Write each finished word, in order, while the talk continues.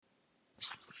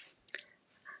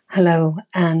Hello,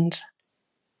 and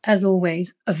as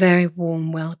always, a very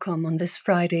warm welcome on this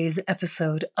Friday's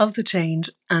episode of The Change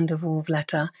and Evolve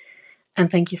Letter. And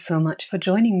thank you so much for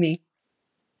joining me.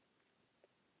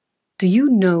 Do you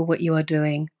know what you are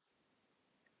doing?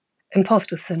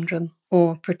 Imposter syndrome,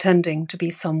 or pretending to be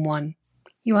someone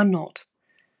you are not.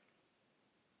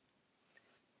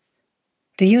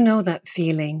 Do you know that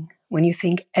feeling when you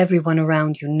think everyone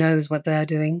around you knows what they're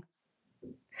doing?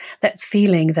 That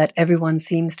feeling that everyone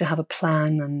seems to have a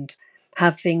plan and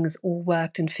have things all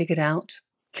worked and figured out?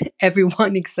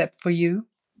 Everyone except for you?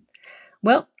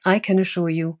 Well, I can assure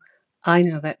you, I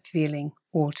know that feeling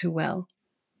all too well.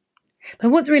 But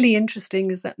what's really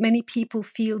interesting is that many people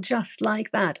feel just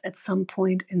like that at some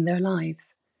point in their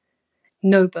lives.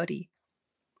 Nobody,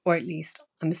 or at least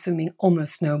I'm assuming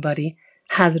almost nobody,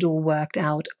 has it all worked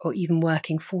out or even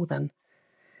working for them,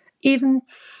 even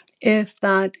if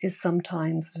that is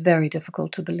sometimes very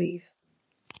difficult to believe.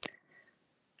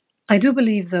 I do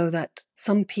believe, though, that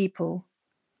some people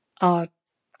are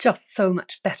just so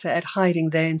much better at hiding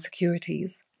their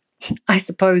insecurities. I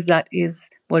suppose that is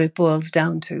what it boils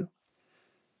down to.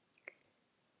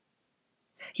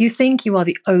 You think you are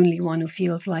the only one who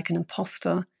feels like an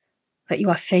imposter, that you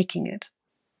are faking it.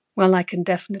 Well, I can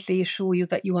definitely assure you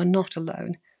that you are not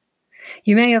alone.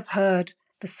 You may have heard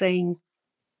the saying,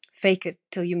 fake it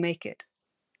till you make it.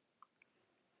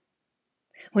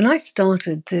 When I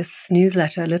started this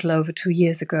newsletter a little over 2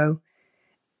 years ago,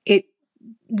 it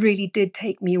really did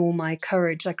take me all my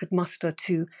courage I could muster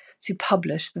to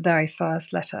publish the very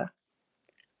first letter.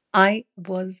 I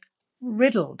was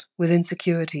riddled with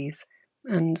insecurities,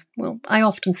 and, well, I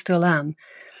often still am,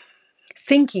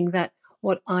 thinking that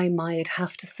what I might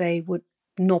have to say would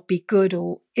not be good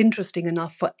or interesting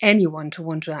enough for anyone to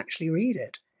want to actually read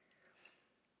it.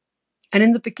 And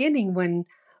in the beginning, when,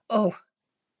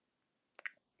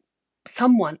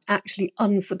 someone actually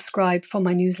unsubscribed from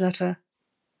my newsletter,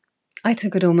 I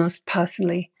took it almost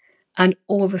personally, and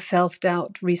all the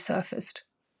self-doubt resurfaced.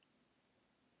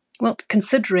 Well,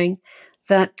 considering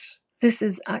that this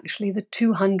is actually the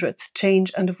 200th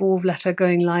Change and Evolve letter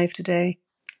going live today,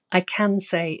 I can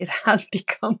say it has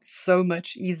become so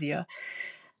much easier,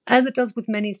 as it does with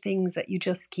many things that you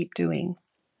just keep doing.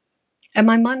 And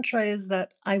my mantra is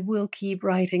that I will keep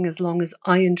writing as long as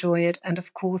I enjoy it. And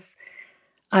of course,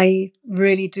 I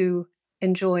really do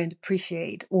enjoy and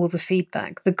appreciate all the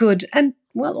feedback, the good and,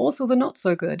 well, also the not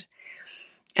so good,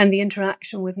 and the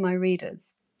interaction with my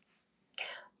readers.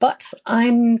 But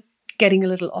I'm getting a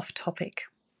little off topic.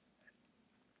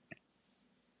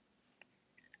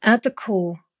 At the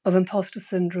core of imposter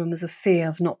syndrome is a fear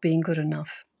of not being good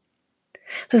enough.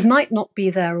 This might not be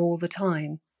there all the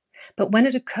time, but when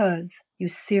it occurs, you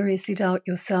seriously doubt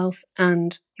yourself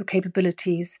and your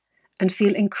capabilities and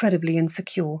feel incredibly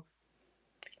insecure.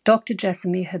 Dr.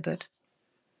 Jessamy Hibbert.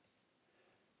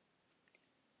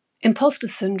 Imposter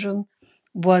syndrome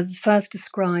was first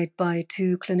described by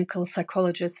two clinical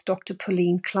psychologists, Dr.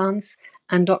 Pauline Clance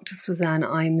and Dr. Suzanne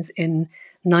Imes, in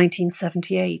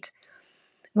 1978,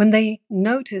 when they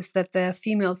noticed that their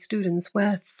female students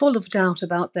were full of doubt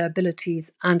about their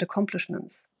abilities and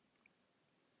accomplishments.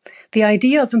 The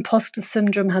idea of imposter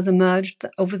syndrome has emerged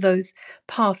over those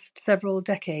past several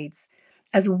decades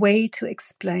as a way to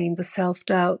explain the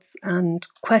self-doubts and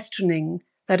questioning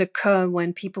that occur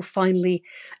when people finally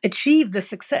achieve the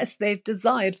success they've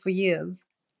desired for years,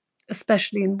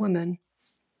 especially in women.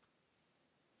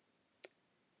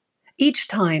 Each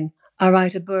time I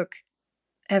write a book,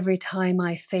 every time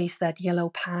I face that yellow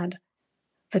pad,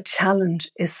 the challenge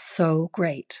is so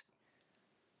great.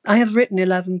 I have written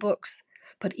 11 books,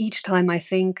 but each time I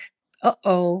think,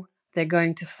 they're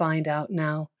going to find out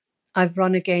now. I've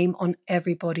run a game on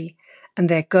everybody, and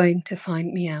they're going to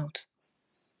find me out.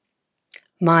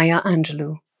 Maya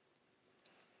Angelou.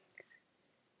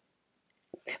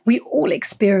 We all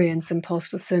experience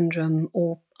imposter syndrome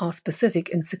or our specific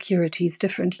insecurities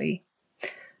differently.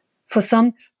 For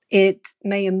some, it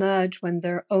may emerge when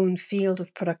their own field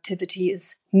of productivity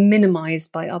is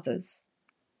minimized by others.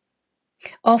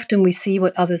 Often we see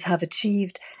what others have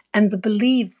achieved, and the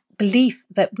belief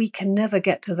that we can never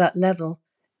get to that level,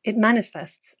 it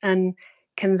manifests and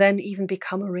can then even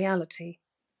become a reality.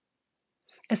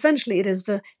 Essentially, it is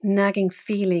the nagging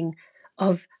feeling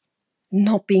of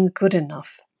not being good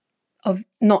enough, of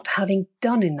not having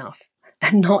done enough,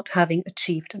 and not having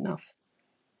achieved enough.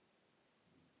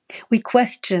 We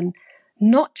question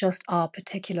not just our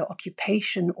particular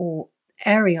occupation or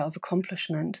area of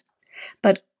accomplishment,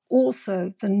 but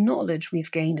also the knowledge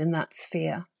we've gained in that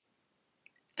sphere.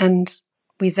 And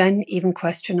we then even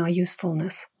question our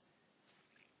usefulness.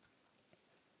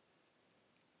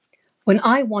 When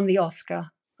I won the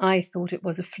Oscar, I thought it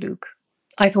was a fluke.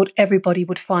 I thought everybody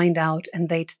would find out and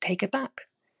they'd take it back.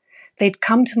 They'd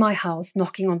come to my house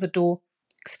knocking on the door.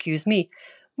 Excuse me,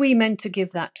 we meant to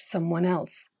give that to someone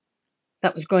else.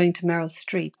 That was going to Meryl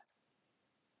Streep.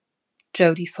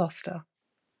 Jodie Foster.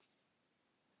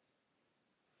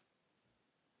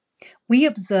 We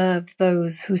observe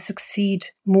those who succeed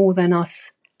more than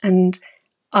us, and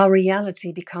our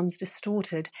reality becomes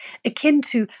distorted, akin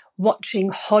to watching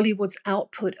Hollywood's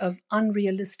output of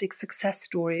unrealistic success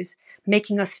stories,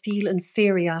 making us feel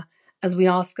inferior as we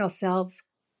ask ourselves,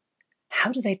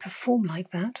 how do they perform like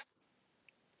that?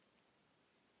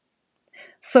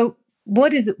 So,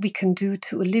 what is it we can do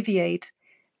to alleviate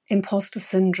imposter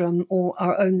syndrome or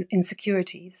our own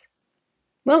insecurities?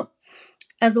 Well,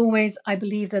 as always, I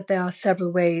believe that there are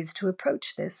several ways to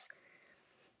approach this.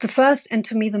 The first, and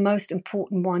to me the most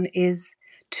important one, is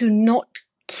to not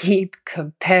keep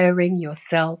comparing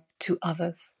yourself to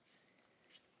others.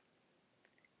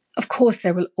 Of course,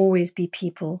 there will always be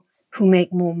people who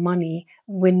make more money,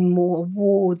 win more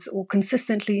awards, or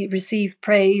consistently receive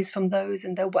praise from those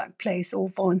in their workplace or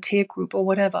volunteer group or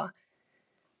whatever.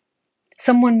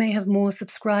 Someone may have more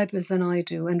subscribers than I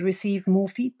do and receive more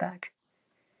feedback.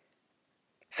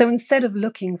 So instead of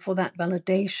looking for that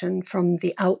validation from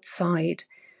the outside,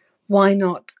 why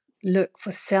not look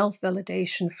for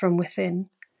self-validation from within?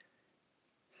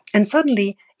 And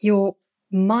suddenly your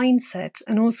mindset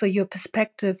and also your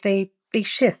perspective, they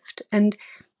shift. And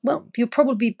well, you'll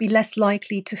probably be less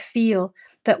likely to feel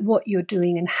that what you're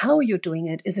doing and how you're doing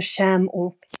it is a sham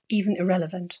or even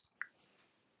irrelevant.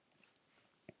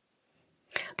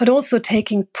 But also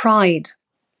taking pride,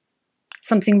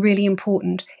 something really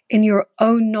important, in your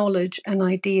own knowledge and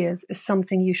ideas is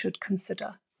something you should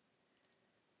consider.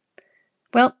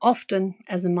 Well, often,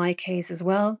 as in my case as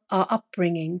well, our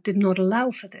upbringing did not allow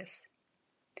for this.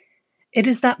 It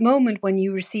is that moment when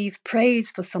you receive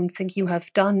praise for something you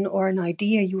have done or an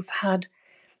idea you've had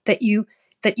that you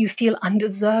feel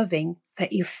undeserving,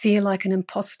 that you feel like an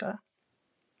imposter.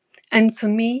 And for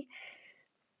me,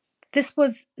 this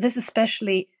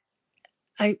especially,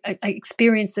 I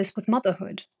experienced this with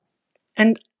motherhood.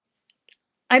 And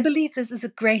I believe this is a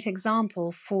great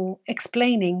example for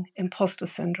explaining imposter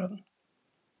syndrome.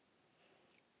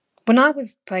 When I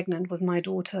was pregnant with my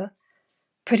daughter,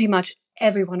 pretty much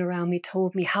everyone around me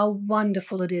told me how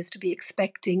wonderful it is to be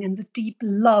expecting and the deep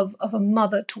love of a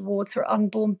mother towards her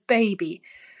unborn baby.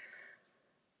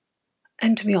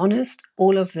 And to be honest,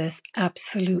 all of this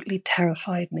absolutely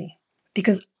terrified me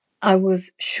because I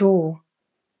was sure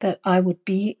that I would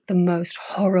be the most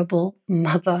horrible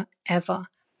mother ever.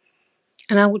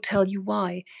 And I will tell you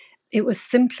why. It was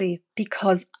simply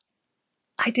because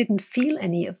I didn't feel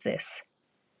any of this.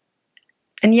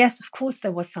 And yes, of course,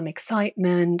 there was some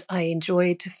excitement. I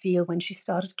enjoyed to feel when she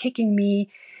started kicking me.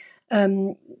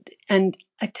 And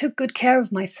I took good care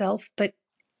of myself, but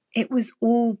it was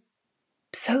all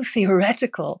so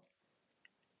theoretical.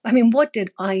 I mean, what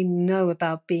did I know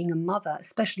about being a mother,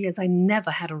 especially as I never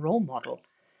had a role model?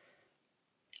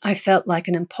 I felt like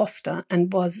an imposter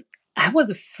and I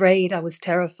was afraid, I was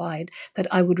terrified that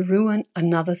I would ruin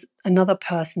another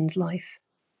person's life.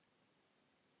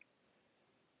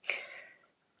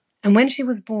 And when she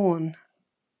was born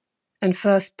and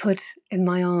first put in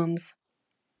my arms,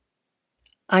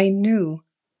 I knew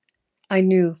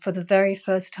for the very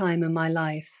first time in my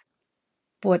life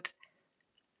what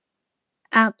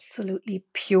absolutely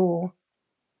pure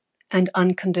and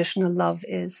unconditional love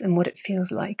is and what it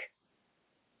feels like.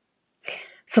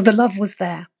 So the love was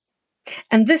there.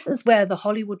 And this is where the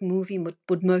Hollywood movie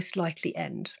would most likely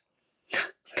end.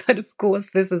 But of course,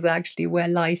 this is actually where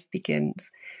life begins.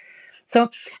 So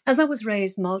as I was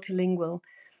raised multilingual,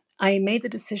 I made the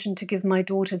decision to give my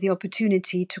daughter the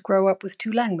opportunity to grow up with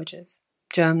two languages,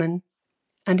 German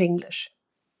and English.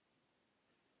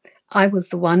 I was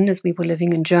the one, as we were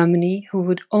living in Germany, who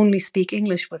would only speak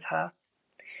English with her.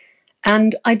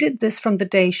 And I did this from the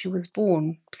day she was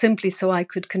born, simply so I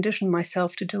could condition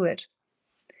myself to do it.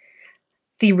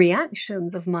 The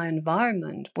reactions of my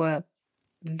environment were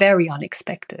very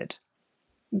unexpected.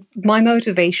 My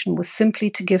motivation was simply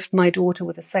to gift my daughter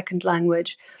with a second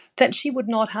language that she would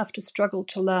not have to struggle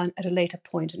to learn at a later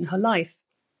point in her life.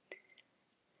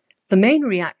 The main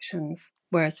reactions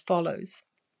were as follows.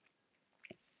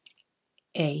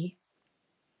 A.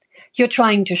 You're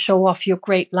trying to show off your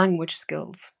great language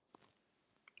skills.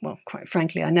 Well, quite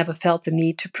frankly, I never felt the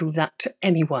need to prove that to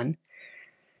anyone.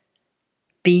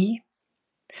 B.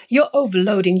 You're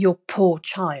overloading your poor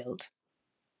child.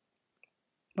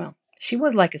 Well, she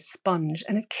was like a sponge,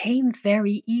 and it came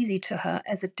very easy to her,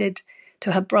 as it did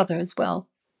to her brother as well.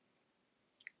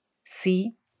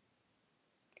 C.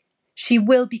 She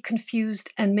will be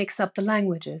confused and mix up the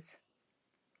languages.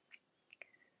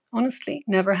 Honestly,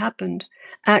 never happened.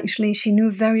 Actually, she knew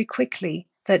very quickly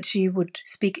that she would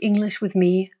speak English with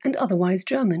me and otherwise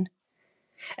German.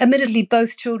 Admittedly,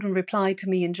 both children replied to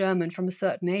me in German from a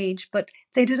certain age, but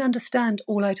they did understand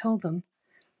all I told them.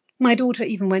 My daughter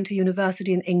even went to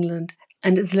university in England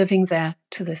and is living there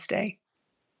to this day.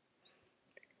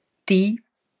 D.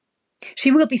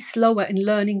 She will be slower in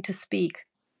learning to speak.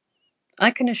 I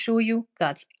can assure you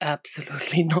that's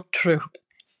absolutely not true.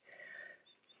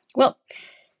 Well,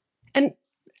 and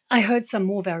I heard some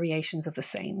more variations of the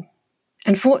same.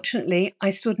 Unfortunately, I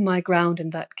stood my ground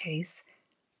in that case,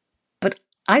 but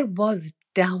I was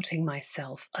doubting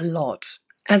myself a lot,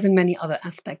 as in many other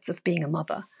aspects of being a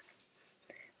mother.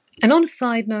 And on a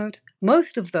side note,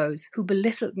 most of those who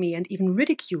belittled me and even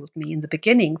ridiculed me in the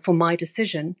beginning for my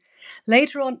decision,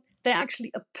 later on, they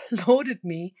actually applauded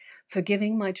me for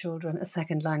giving my children a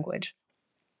second language.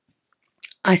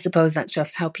 I suppose that's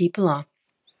just how people are.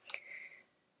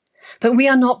 But we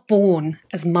are not born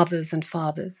as mothers and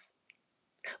fathers.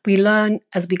 We learn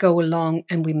as we go along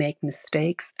and we make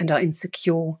mistakes and are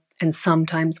insecure, and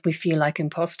sometimes we feel like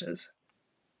imposters.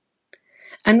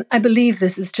 And I believe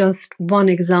this is just one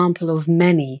example of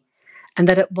many, and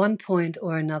that at one point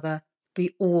or another,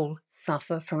 we all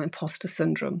suffer from imposter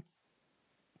syndrome,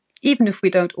 even if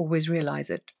we don't always realize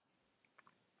it.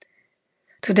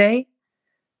 Today,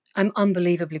 I'm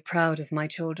unbelievably proud of my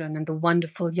children and the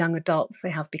wonderful young adults they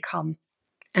have become.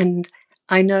 And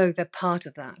I know that part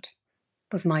of that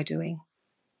was my doing.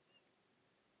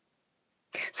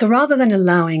 So rather than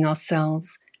allowing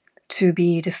ourselves to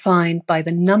be defined by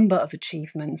the number of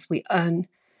achievements we earn,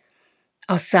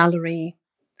 our salary,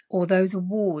 or those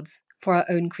awards for our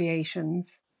own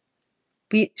creations,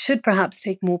 we should perhaps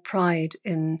take more pride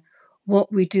in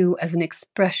what we do as an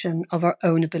expression of our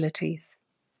own abilities.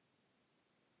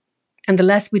 And the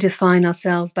less we define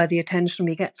ourselves by the attention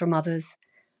we get from others,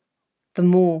 the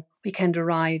more we can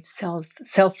derive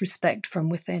self-respect from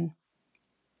within.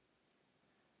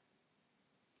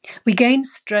 We gain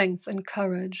strength and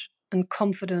courage and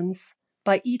confidence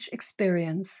by each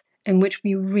experience in which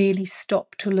we really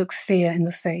stop to look fear in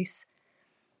the face.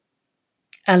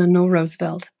 Eleanor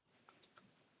Roosevelt.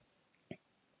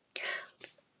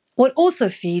 What also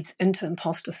feeds into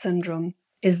imposter syndrome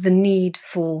is the need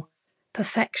for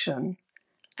perfection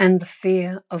and the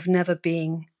fear of never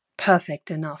being perfect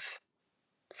enough.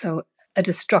 So, a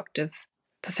destructive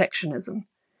perfectionism.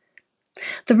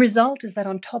 The result is that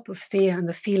on top of fear and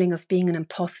the feeling of being an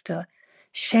imposter,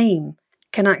 shame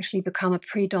can actually become a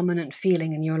predominant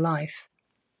feeling in your life.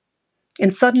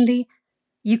 And suddenly,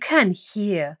 you can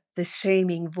hear the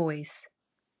shaming voice.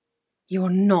 You're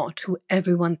not who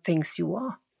everyone thinks you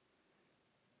are.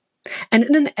 And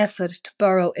in an effort to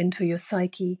burrow into your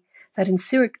psyche, that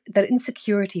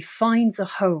insecurity finds a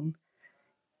home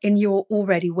in your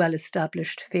already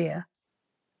well-established fear.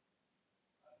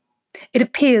 It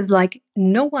appears like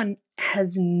no one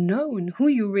has known who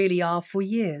you really are for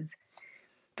years.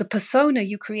 The persona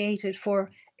you created for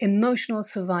emotional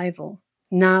survival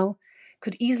now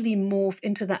could easily morph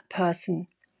into that person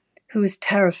who is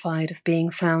terrified of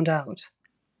being found out.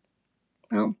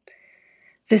 Well,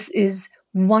 this is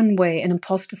one way an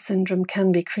imposter syndrome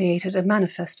can be created and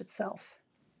manifest itself.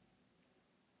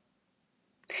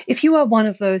 If you are one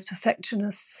of those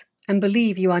perfectionists and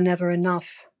believe you are never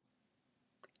enough,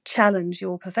 challenge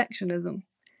your perfectionism.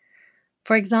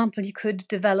 For example, you could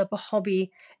develop a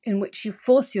hobby in which you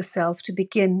force yourself to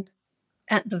begin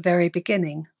at the very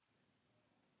beginning.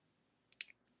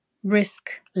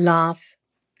 Risk, laugh,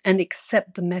 and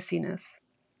accept the messiness.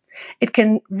 It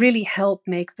can really help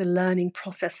make the learning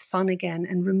process fun again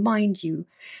and remind you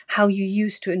how you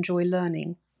used to enjoy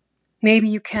learning. Maybe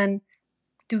you can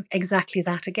do exactly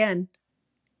that again.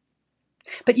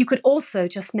 But you could also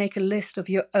just make a list of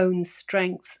your own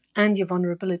strengths and your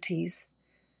vulnerabilities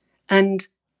and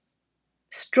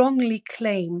strongly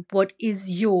claim what is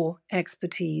your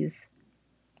expertise.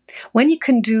 When you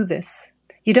can do this,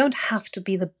 you don't have to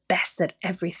be the best at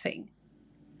everything.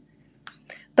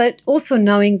 But also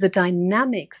knowing the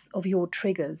dynamics of your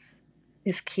triggers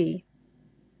is key.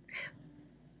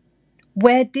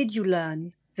 Where did you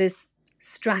learn this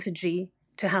strategy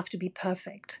to have to be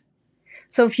perfect?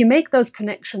 So if you make those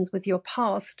connections with your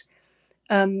past,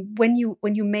 when you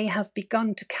may have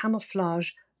begun to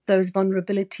camouflage those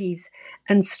vulnerabilities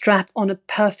and strap on a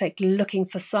perfect looking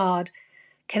facade,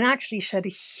 can actually shed a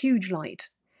huge light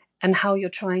on how you're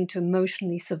trying to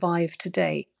emotionally survive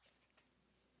today.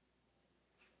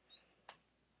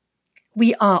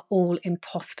 We are all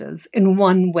imposters in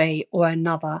one way or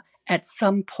another at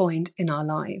some point in our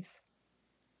lives.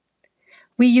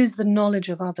 We use the knowledge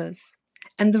of others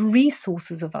and the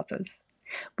resources of others.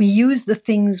 We use the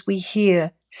things we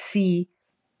hear, see,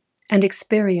 and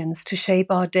experience to shape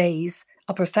our days,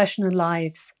 our professional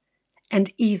lives,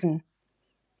 and even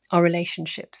our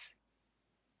relationships.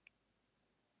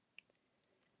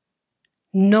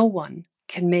 No one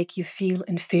can make you feel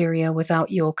inferior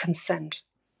without your consent.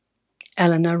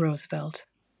 Eleanor Roosevelt.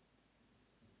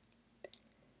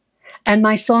 And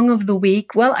my song of the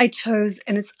week, well, I chose,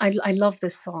 and I love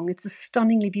this song. It's a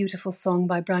stunningly beautiful song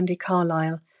by Brandi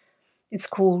Carlile. It's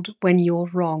called When You're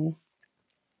Wrong.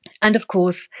 And of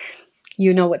course,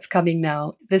 you know what's coming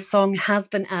now. This song has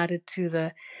been added to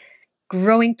the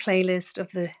growing playlist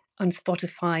on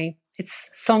Spotify. It's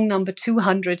song number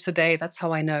 200 today. That's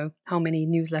how I know how many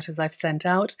newsletters I've sent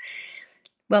out.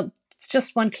 Well, it's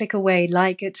just one click away.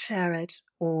 Like it, share it,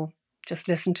 or just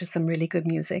listen to some really good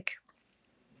music.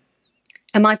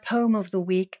 And my poem of the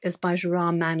week is by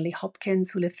Gerard Manley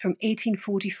Hopkins, who lived from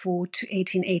 1844 to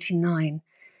 1889.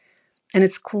 And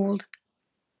it's called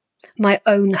My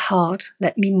Own Heart,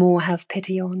 Let Me More Have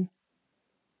Pity On.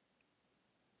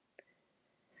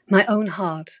 My own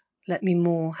heart, let me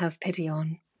more have pity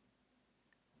on.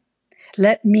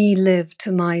 Let me live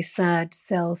to my sad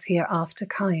self hereafter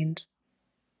kind,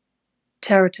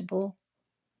 charitable,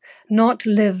 not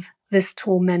live this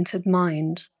tormented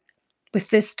mind, with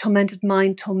this tormented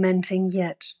mind tormenting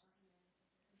yet.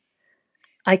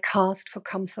 I cast for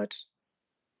comfort,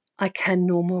 I can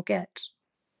no more get,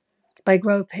 by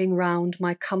groping round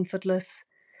my comfortless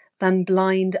than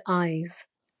blind eyes,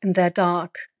 in their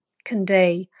dark can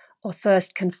day or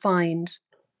thirst can find,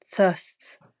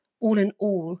 thirsts, all in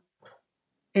all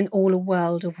a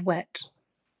world of wet.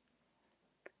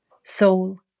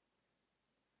 Soul,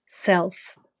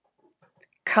 self,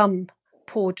 come,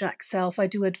 poor Jack self, I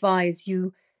do advise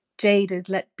you, jaded,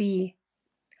 let be,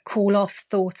 call off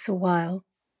thoughts a while.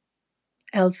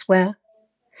 Elsewhere,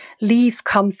 leave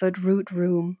comfort root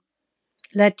room,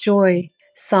 let joy,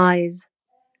 sighs,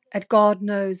 at God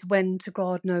knows when to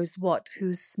God knows what,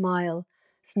 whose smile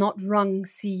is not wrung,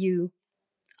 see you,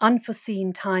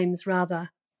 unforeseen times rather,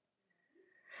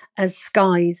 as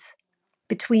skies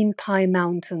between pie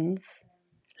mountains,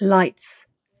 lights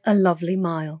a lovely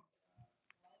mile.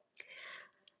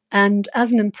 And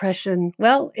as an impression,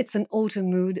 well, it's an autumn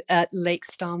mood at Lake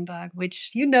Starnberg,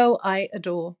 which you know I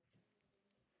adore.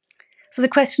 So the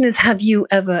question is, have you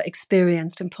ever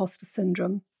experienced imposter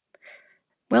syndrome?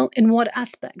 Well, in what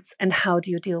aspects and how do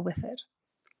you deal with it?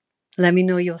 Let me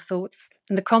know your thoughts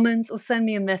in the comments or send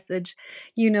me a message.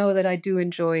 You know that I do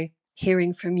enjoy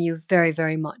hearing from you very,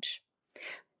 very much.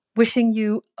 Wishing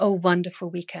you a wonderful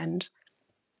weekend.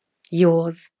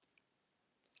 Yours,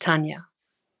 Tanya.